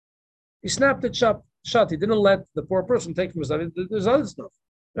 He snapped it shut. He didn't let the poor person take from his stuff. There's other stuff.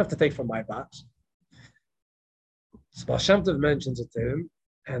 You don't have to take from my box. So Baal Shem Tov mentions it to him,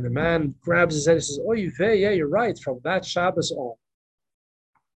 and the man grabs his head and says, "Oh, yeah, you're right. From that Shabbos on,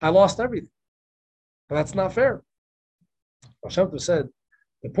 I lost everything. But that's not fair." Baal Shem Tov said,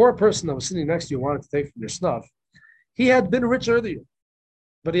 the poor person that was sitting next to you wanted to take from your snuff. He had been rich earlier,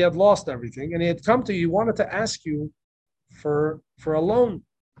 but he had lost everything, and he had come to you. He wanted to ask you for a loan.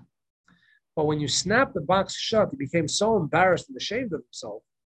 But when you snapped the box shut, he became so embarrassed and ashamed of himself.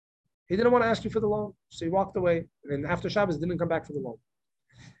 He didn't want to ask you for the loan, so he walked away. And after Shabbos, didn't come back for the loan.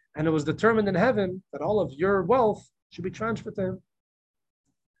 And it was determined in heaven that all of your wealth should be transferred to him.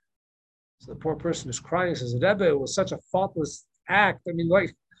 So the poor person is crying, says, Rebbe, it was such a thoughtless act. I mean,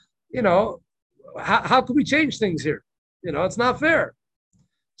 how could we change things here? It's not fair.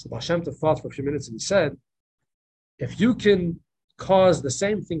 So Baal Shem Tov thought for a few minutes, and he said, if you can cause the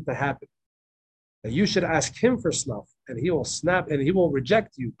same thing to happen, that you should ask him for snuff, and he will snap, and he will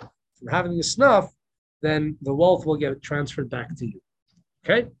reject you from having the snuff, then the wealth will get transferred back to you.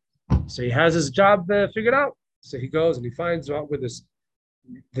 Okay? So he has his job figured out. So he goes and he finds out where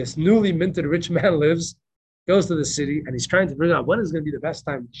this newly minted rich man lives, goes to the city, and he's trying to figure out when is going to be the best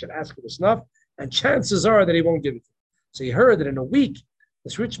time he should ask for the snuff, and chances are that he won't give it to him. So he heard that in a week,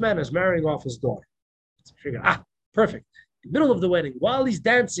 this rich man is marrying off his daughter. So he figured, perfect. In the middle of the wedding, while he's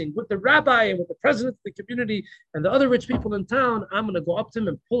dancing with the rabbi and with the president of the community and the other rich people in town, I'm going to go up to him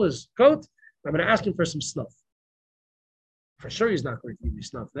and pull his coat. I'm going to ask him for some snuff. For sure, he's not going to give me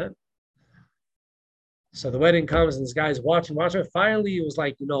snuff then. So the wedding comes, and this guy's watching. Finally, it was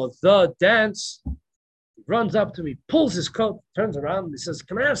like, the dance. He runs up to me, pulls his coat, turns around, and he says,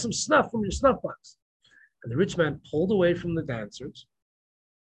 can I have some snuff from your snuff box? And the rich man pulled away from the dancers,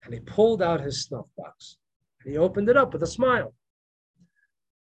 and he pulled out his snuff box. And he opened it up with a smile.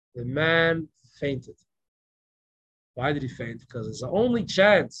 The man fainted. Why did he faint? Because it's the only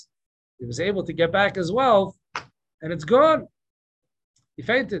chance he was able to get back his wealth, and it's gone. He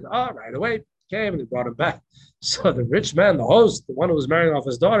fainted. Right away. Came and he brought him back. So the rich man, the host, the one who was marrying off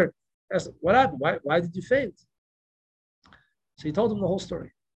his daughter, asked, what happened? Why did you faint? So he told him the whole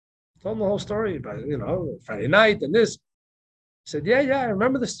story. Told him the whole story about, Friday night and this. He said, yeah, I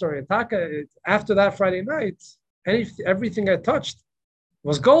remember the story. After that Friday night, everything I touched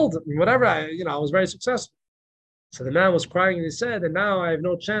was gold. Whatever, I was very successful. So the man was crying, and he said, and now I have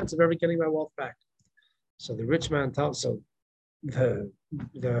no chance of ever getting my wealth back. So the rich man the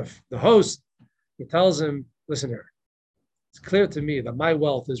host, he tells him, listen here, it's clear to me that my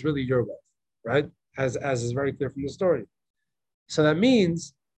wealth is really your wealth, right? As is very clear from the story. So that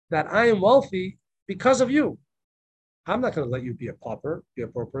means that I am wealthy because of you. I'm not going to let you be a pauper, be a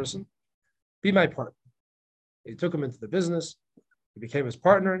poor person. Be my partner. He took him into the business. He became his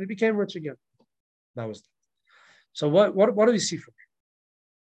partner, and he became rich again. That was it. So what do we see from here?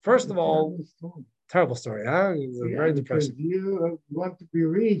 First of all, terrible story, huh? It's very depressing. You want to be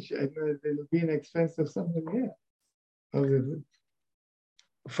rich, and it'll be an expense of something else.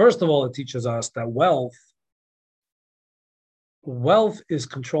 First of all, it teaches us that wealth is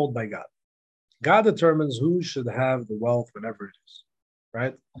controlled by God. God determines who should have the wealth whenever it is,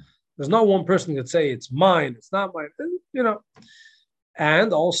 right? There's no one person that could say it's mine, it's not mine,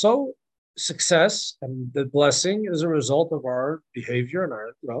 And also, success and the blessing is a result of our behavior, and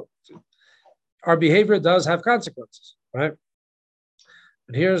our behavior does have consequences, right?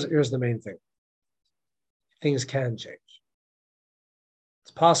 But here's the main thing. Things can change.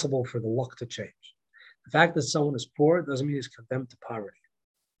 It's possible for the luck to change. The fact that someone is poor doesn't mean he's condemned to poverty.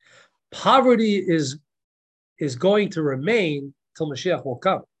 Poverty is going to remain till Mashiach will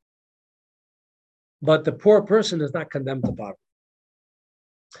come. But the poor person is not condemned to poverty.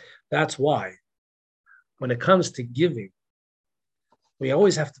 That's why when it comes to giving, we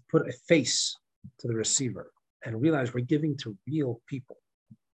always have to put a face to the receiver and realize we're giving to real people.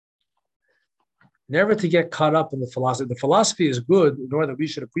 Never to get caught up in the philosophy. The philosophy is good in order that we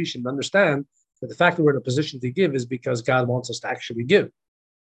should appreciate and understand that the fact that we're in a position to give is because God wants us to actually give.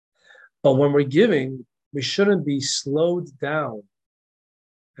 But when we're giving, we shouldn't be slowed down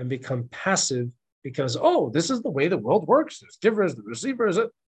and become passive because, this is the way the world works. There's givers, the receivers.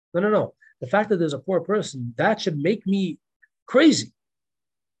 No. The fact that there's a poor person, that should make me crazy.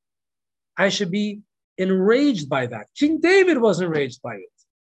 I should be enraged by that. King David was enraged by it.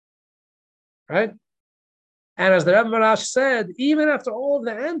 Right? And as the Rebbe Marash said, even after all of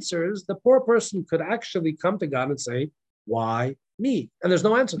the answers, the poor person could actually come to God and say, why me? And there's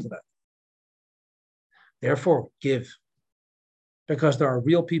no answer to that. Therefore, give. Because there are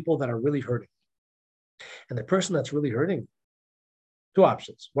real people that are really hurting. And the person that's really hurting, two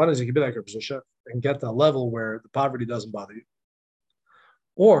options. One is you can be like a position and get to a level where the poverty doesn't bother you.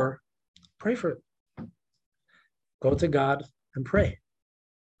 Or pray for it. Go to God and pray.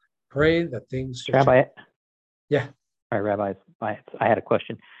 Pray that things should Rabbi. change. Yeah. All right, Rabbi. I had a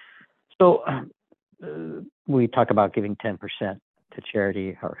question. So we talk about giving 10% to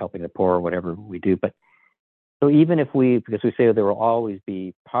charity or helping the poor or whatever we do. But so even if because we say there will always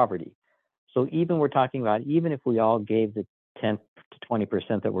be poverty. So even if we all gave the 10 to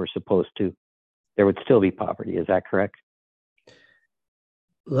 20% that we're supposed to, there would still be poverty. Is that correct?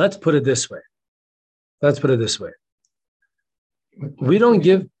 Let's put it this way. We don't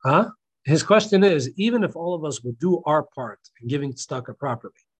give, His question is, even if all of us would do our part in giving tzedakah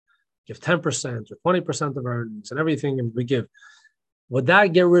properly, give 10% or 20% of our earnings and everything and we give, would that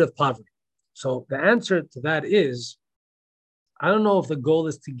get rid of poverty? So the answer to that is, I don't know if the goal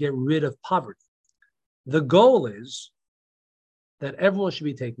is to get rid of poverty. The goal is that everyone should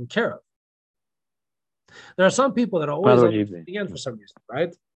be taken care of. There are some people that are always at the end for some reason,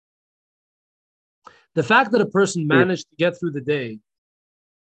 right? The fact that a person managed to get through the day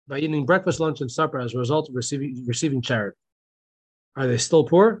by eating breakfast, lunch, and supper as a result of receiving charity, are they still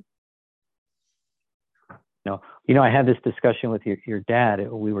poor? No. I had this discussion with your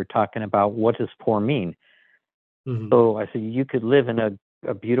dad. We were talking about what does poor mean. Mm-hmm. So I said, you could live in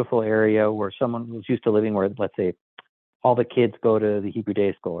a beautiful area where someone was used to living where, let's say, all the kids go to the Hebrew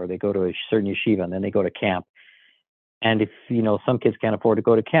day school or they go to a certain yeshiva and then they go to camp. And if, some kids can't afford to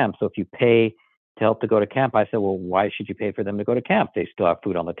go to camp. So if you pay to help to go to camp, I said, well, why should you pay for them to go to camp? They still have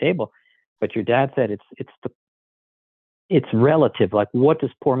food on the table. But your dad said it's relative. Like, what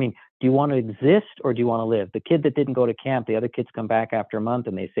does poor mean? Do you want to exist or do you want to live? The kid that didn't go to camp, the other kids come back after a month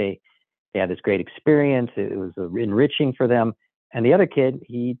and they say they had this great experience. It was enriching for them. And the other kid,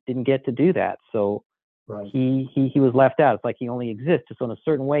 he didn't get to do that. So right. He was left out. It's like he only exists. So in a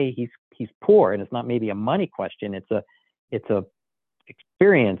certain way, he's poor. And it's not maybe a money question. It's a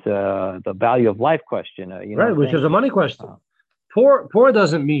experience, the value of life question. Right, which is a money question. Poor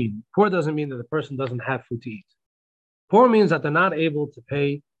doesn't mean that the person doesn't have food to eat. Poor means that they're not able to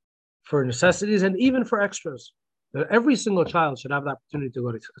pay for necessities and even for extras. Every single child should have the opportunity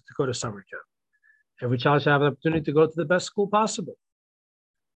to go to summer camp. Every child should have the opportunity to go to the best school possible.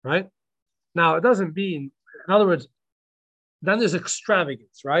 Right? Now, it doesn't mean, in other words, then there's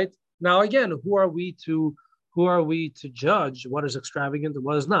extravagance, right? Now, again, who are we to judge what is extravagant and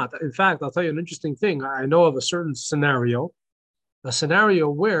what is not? In fact, I'll tell you an interesting thing. I know of a certain scenario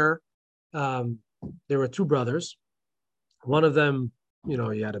where there were two brothers. One of them,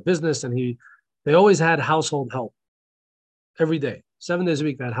 he had a business and they always had household help every day, 7 days a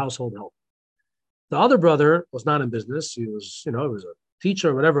week. They had household help. The other brother was not in business. He was, he was a teacher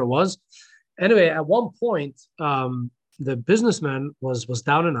or whatever it was. Anyway, at one point, the businessman was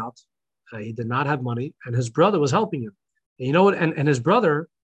down and out. He did not have money, and his brother was helping him. And you know what? And his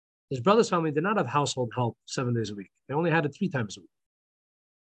brother's family did not have household help 7 days a week. They only had it 3 times a week.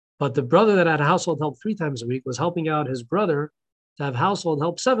 But the brother that had household help 3 times a week was helping out his brother to have household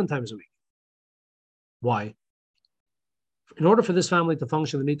help 7 times a week. Why? In order for this family to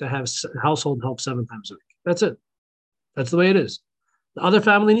function, they need to have household help 7 times a week. That's it. That's the way it is. The other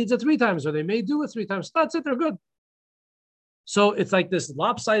family needs it 3 times, or they may do it 3 times. That's it. They're good. So it's like this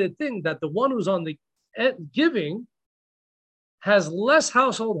lopsided thing that the one who's on the giving has less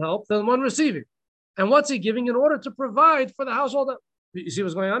household help than the one receiving. And what's he giving in order to provide for the household help? You see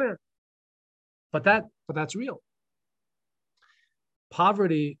what's going on here? But that's real.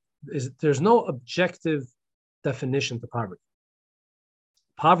 Poverty there's no objective definition to poverty.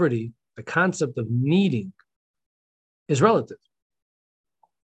 Poverty, the concept of needing, is relative.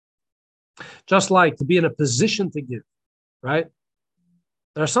 Just like to be in a position to give, right?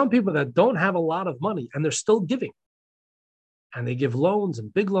 There are some people that don't have a lot of money and they're still giving. And they give loans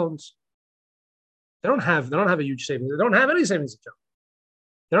and big loans. They don't have a huge savings. They don't have any savings account.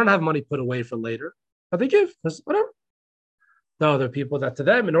 They don't have money put away for later, but they give because whatever. No, there are people that to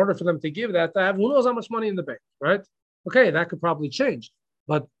them, in order for them to give that, they have who knows how much money in the bank, right? Okay, that could probably change.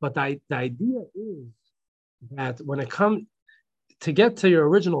 But the idea is that when it comes to get to your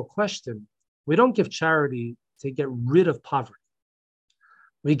original question, we don't give charity to get rid of poverty.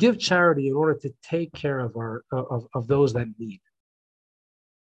 We give charity in order to take care of of those that need.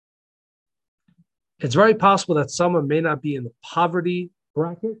 It's very possible that someone may not be in the poverty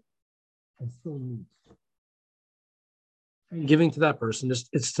bracket and still needs. And giving to that person, it's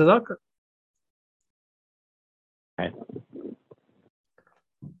tzedakah. Right.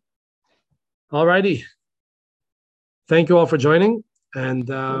 All righty. Thank you all for joining, and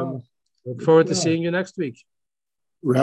look forward to seeing you next week.